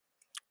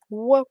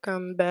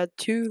Welcome back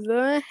to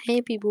the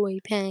Happy Boy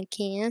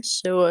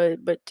Podcast.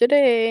 But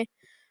today,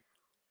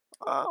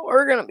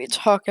 we're gonna be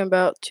talking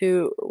about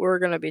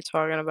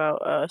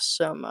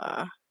some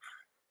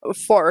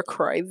Far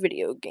Cry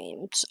video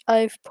games.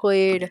 I've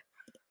played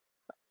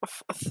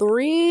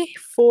 3,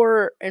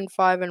 4, and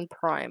 5 in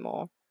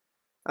Primal.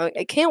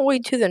 I can't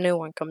wait till the new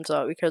one comes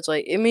out because,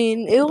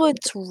 it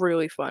looks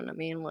really fun.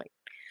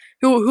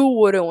 Who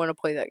wouldn't want to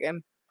play that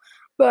game?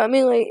 But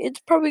it's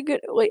probably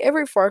good. Like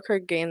every Far Cry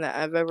game that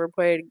I've ever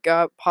played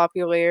got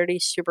popularity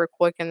super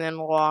quick and then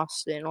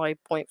lost in like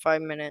point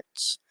 0.5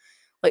 minutes.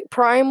 Like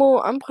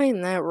Primal, I'm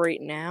playing that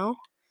right now.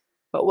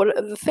 But what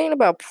the thing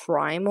about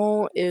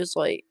Primal is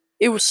like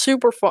it was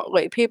super fun.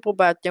 Like people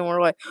back then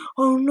were like,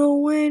 "Oh no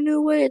way, no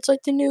way! It's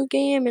like the new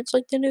game. It's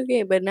like the new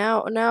game." But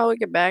now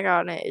looking back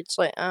on it, it's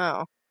like,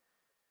 oh,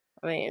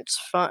 it's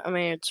fun.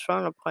 It's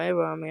fun to play,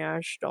 but I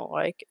just don't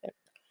like it.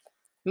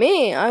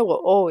 Me, I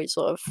will always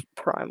love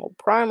Primal.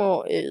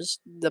 Primal is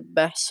the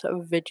best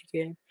video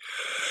game.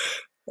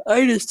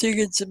 I just think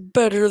it's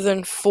better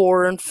than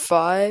 4 and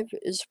 5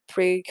 is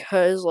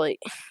because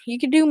you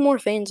can do more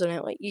things in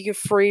it. Like you can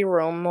free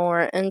roam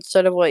more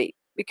instead of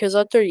because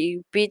after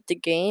you beat the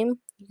game,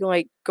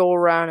 you go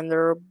around and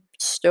there'll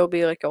still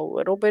be like a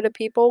little bit of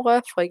people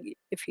left, like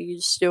if you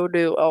still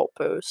do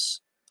outposts.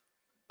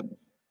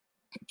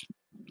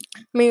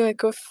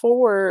 Like with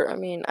 4, I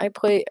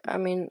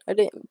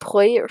didn't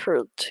play it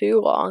for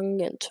too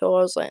long until I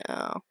was like,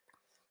 oh.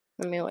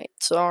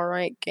 It's an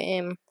alright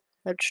game.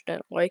 I just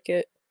didn't like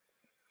it.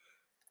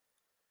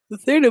 The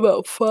thing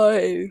about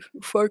 5,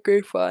 Far Cry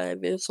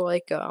 5 is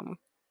Far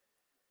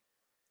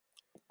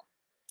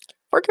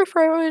Cry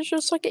 5 is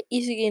just like an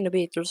easy game to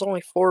beat. There's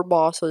only 4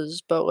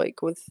 bosses, but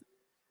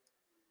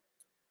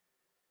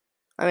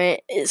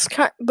it's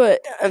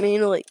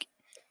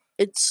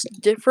it's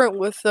different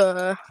with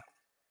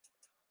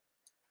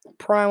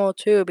Primal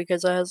too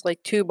because it has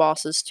like 2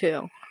 bosses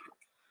too.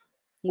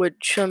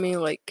 Which at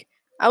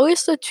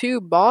least the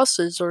 2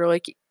 bosses are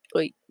like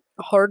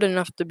hard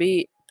enough to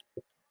beat.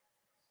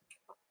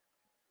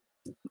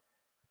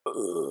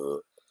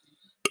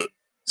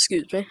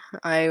 Excuse me.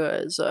 I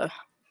was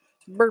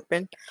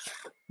burping.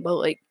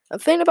 But the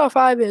thing about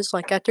 5 is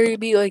after you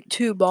beat like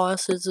 2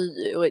 bosses,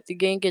 the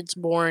game gets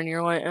boring.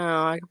 You're like,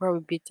 oh, I could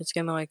probably beat this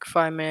game in like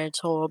 5 minutes.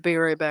 So I'll be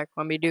right back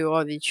when we do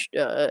all these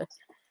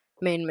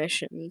main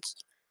missions.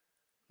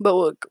 But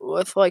look,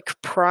 with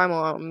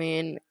Primal,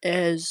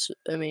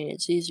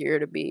 it's easier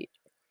to beat.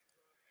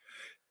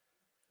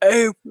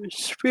 I've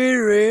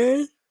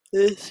speedrun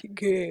this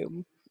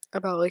game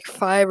about like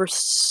 5 or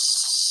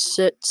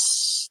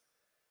 6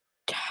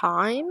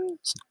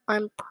 times.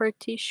 I'm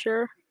pretty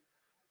sure.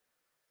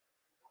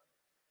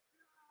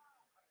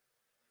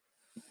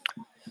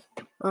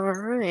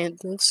 Alright,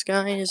 this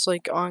guy is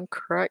on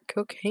crack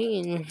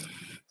cocaine.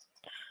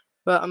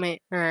 But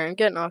alright, I'm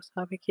getting off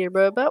topic here,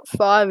 but about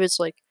 5 is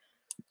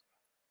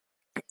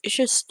it's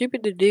just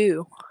stupid to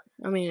do.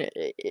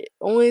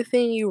 Only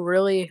thing you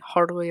really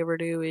hardly ever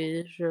do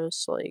is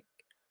just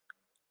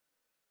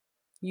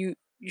you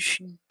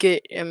should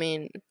get.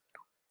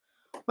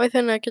 One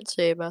thing I could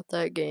say about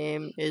that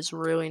game is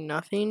really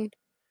nothing,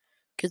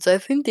 because I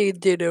think they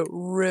did a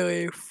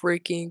really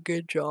freaking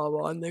good job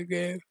on the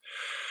game.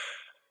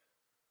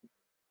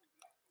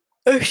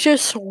 It's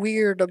just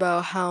weird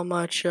about how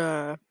much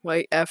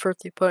effort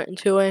they put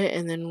into it,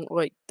 and then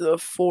the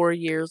 4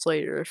 years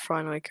later, it's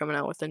finally coming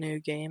out with a new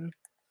game.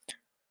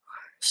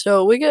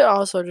 So we could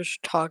also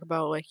just talk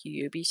about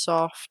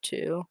Ubisoft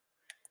too.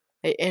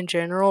 In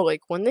general,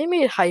 when they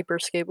made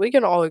Hyperscape, we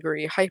can all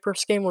agree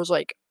Hyperscape was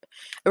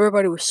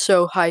everybody was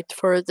so hyped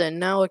for it. Then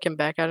now looking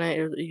back on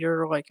it,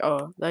 you're like,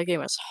 oh, that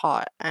game is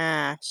hot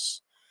ass.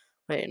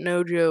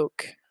 No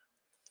joke.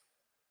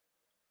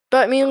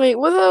 But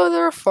with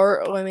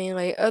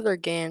other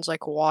games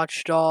like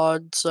Watch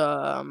Dogs,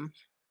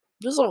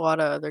 there's a lot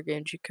of other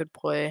games you could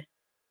play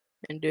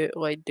and do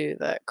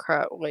that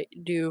crap,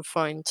 do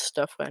fun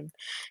stuff in.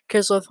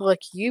 Cause with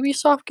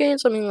Ubisoft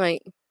games,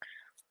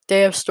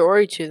 they have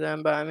story to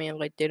them, but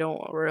they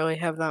don't really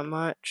have that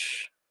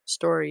much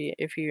story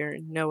if you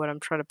know what I'm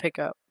trying to pick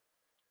up.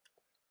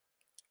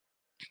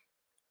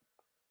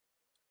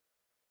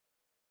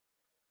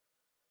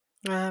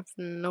 I have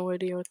no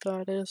idea what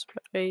that is,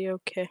 but hey,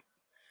 okay.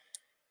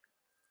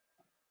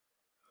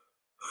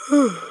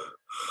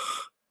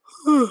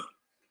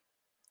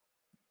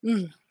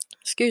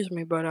 Excuse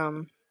me, but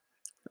all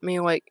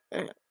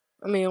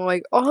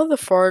the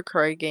Far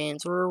Cry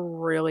games were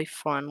really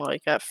fun,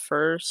 at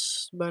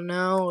first, but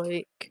now,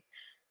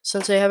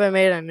 since they haven't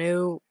made a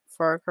new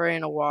Far Cry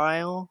in a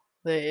while,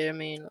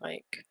 it's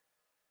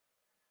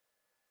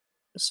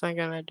not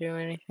gonna do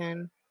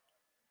anything.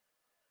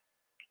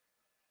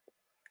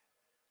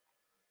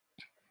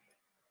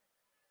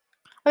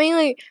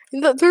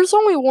 There's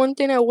only one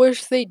thing I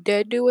wish they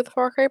did do with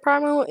Far Cry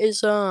Primal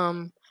is,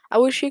 I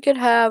wish you could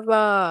have,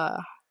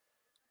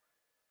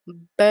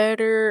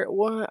 better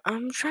what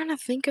I'm trying to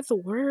think of the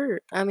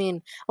word. I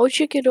wish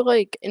you could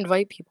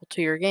invite people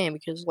to your game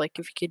because if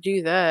you could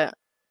do that,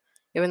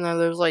 Even though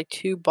there's like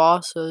 2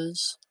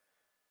 bosses,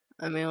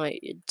 I mean, like,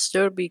 it'd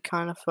still be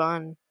kind of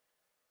fun.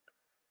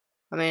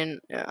 I mean,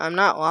 I'm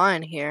not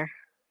lying here.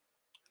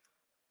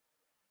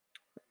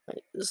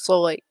 So,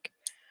 like,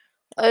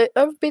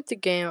 I've beat the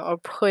game a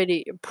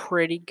pretty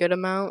good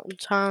amount of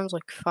times,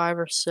 like 5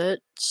 or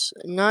 6.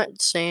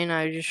 Not saying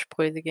I just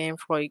play the game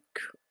for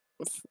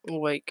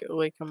like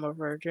I'm a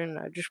virgin.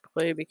 I just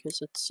play because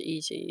it's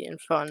easy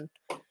and fun.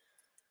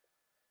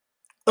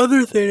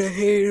 Other thing I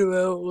hate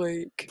about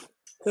like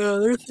the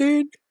other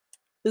thing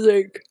is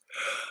like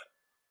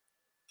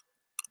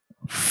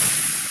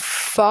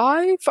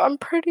 5, I'm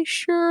pretty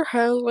sure,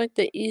 has like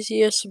the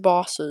easiest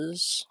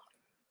bosses.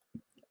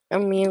 I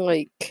mean,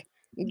 like,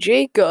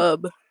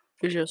 Jacob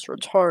is just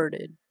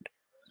retarded.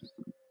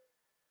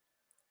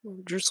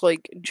 Just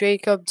like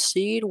Jacob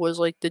Seed was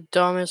like the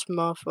dumbest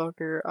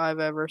motherfucker I've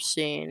ever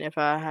seen if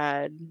I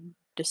had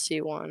to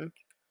see one.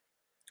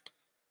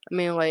 I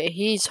mean, like,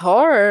 he's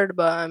hard,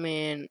 but I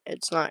mean,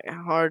 it's not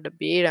hard to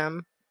beat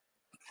him.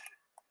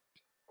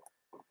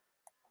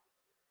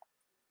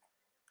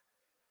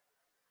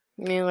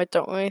 I mean, like,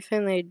 the only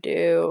thing they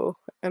do,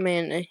 I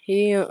mean,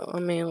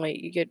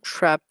 like, you get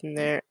trapped in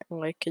there, and,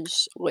 like,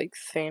 his, like,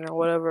 thing or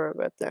whatever,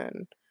 but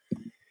then,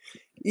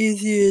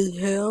 easy as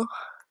hell.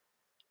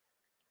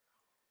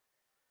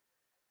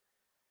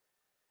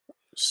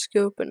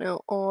 Scoping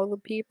out all the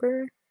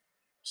people.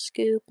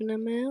 Scoping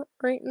them out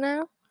right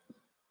now.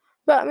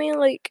 But, I mean,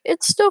 like,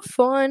 it's still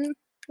fun.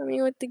 I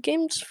mean, like, the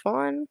game's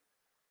fun.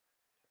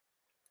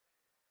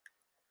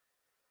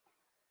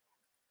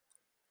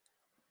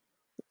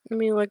 I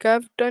mean, like,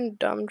 I've done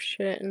dumb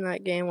shit in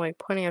that game, like,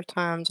 plenty of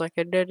times. Like,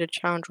 I did a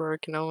challenge where I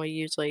can only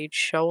use, like,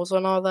 shells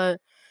and all that.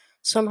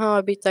 Somehow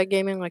I beat that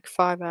game in, like,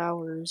 5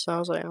 hours. I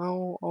was like,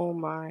 oh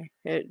my.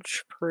 It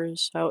just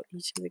proves how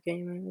easy the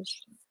game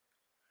is.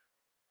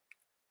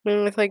 I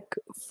mean, with, like,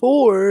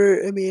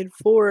 4, I mean,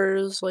 4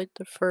 is, like,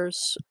 the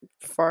first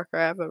Far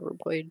Cry I've ever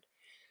played.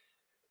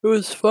 It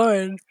was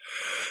fun.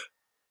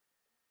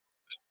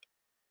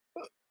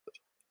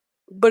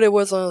 But it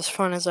wasn't as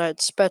fun as I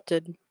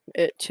expected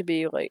it to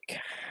be, like.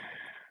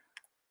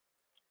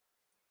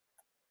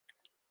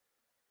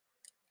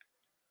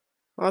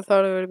 I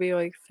thought it would be,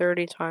 like,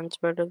 30 times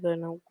better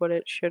than what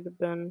it should have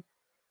been.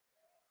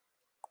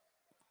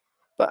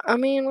 But I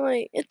mean,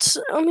 like, it's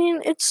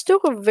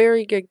still a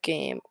very good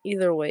game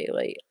either way.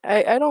 Like,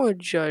 I don't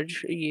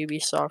judge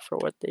Ubisoft for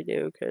what they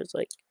do because,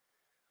 like,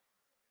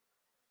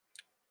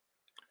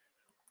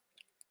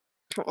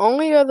 the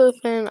only other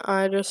thing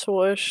I just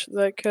wish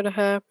that could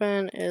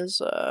happen is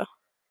I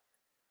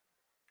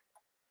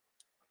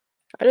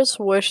just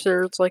wish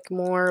there's like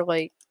more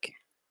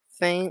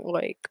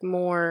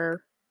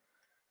more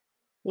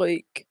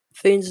like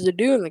things to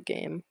do in the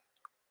game.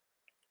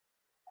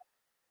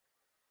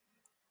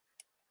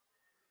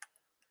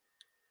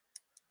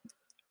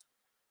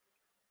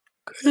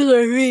 Cause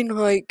I mean,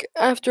 like,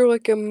 after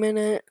like a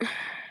minute.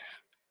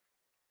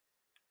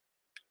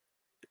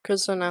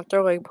 Because then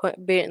after like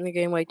beating the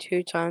game like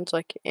 2 times,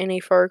 like any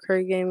Far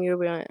Cry game, you'll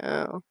be like,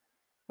 oh,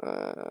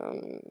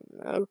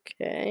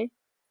 okay.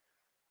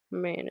 I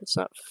mean, it's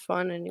not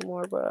fun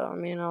anymore, but I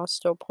mean, I'll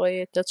still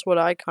play it. That's what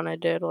I kind of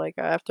did. Like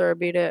after I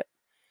beat it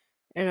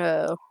in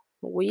a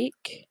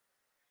week,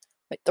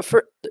 like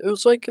it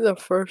was like the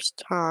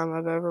first time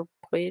I've ever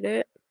played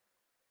it.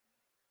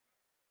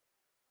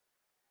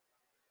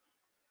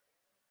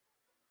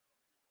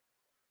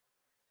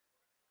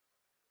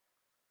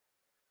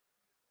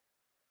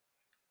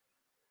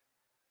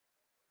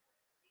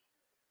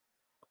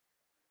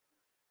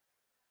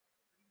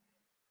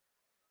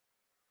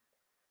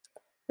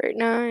 Right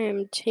now, I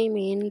am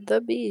taming the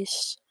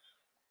beast.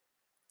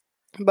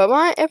 But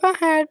if I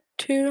had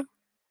to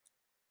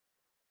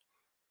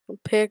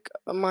pick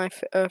my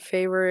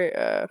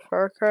favorite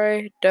Far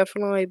Cry,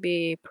 definitely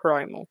be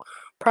Primal.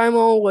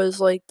 Primal was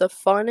like the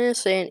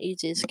funnest and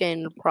easiest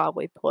game to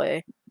probably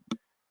play.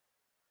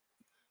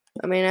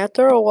 I mean,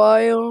 after a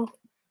while,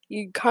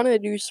 you kind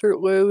of do start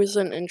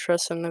losing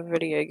interest in the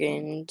video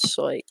games.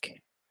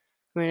 Like,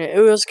 I mean, it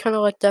was kind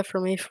of like that for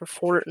me for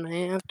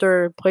Fortnite.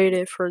 After I played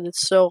it for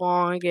so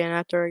long again,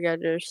 after I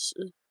got just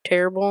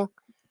terrible,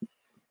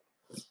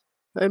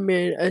 I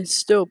mean, I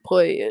still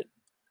play it.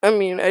 I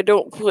mean, I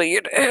don't play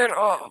it at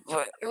all,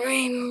 but I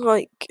mean,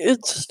 like,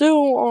 it's still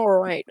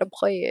alright to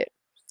play it.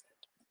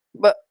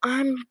 But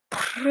I'm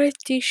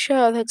pretty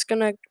sure that's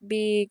gonna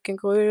be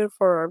concluded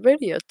for our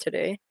video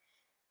today.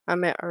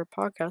 I'm at our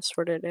podcast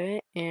for today,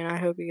 and I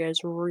hope you guys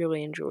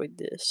really enjoyed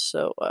this.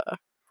 So,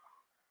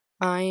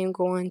 I am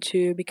going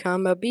to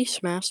become a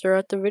Beastmaster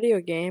at the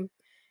video game,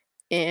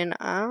 and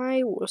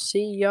I will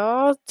see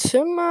y'all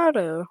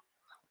tomorrow.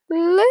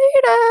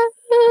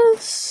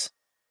 Later!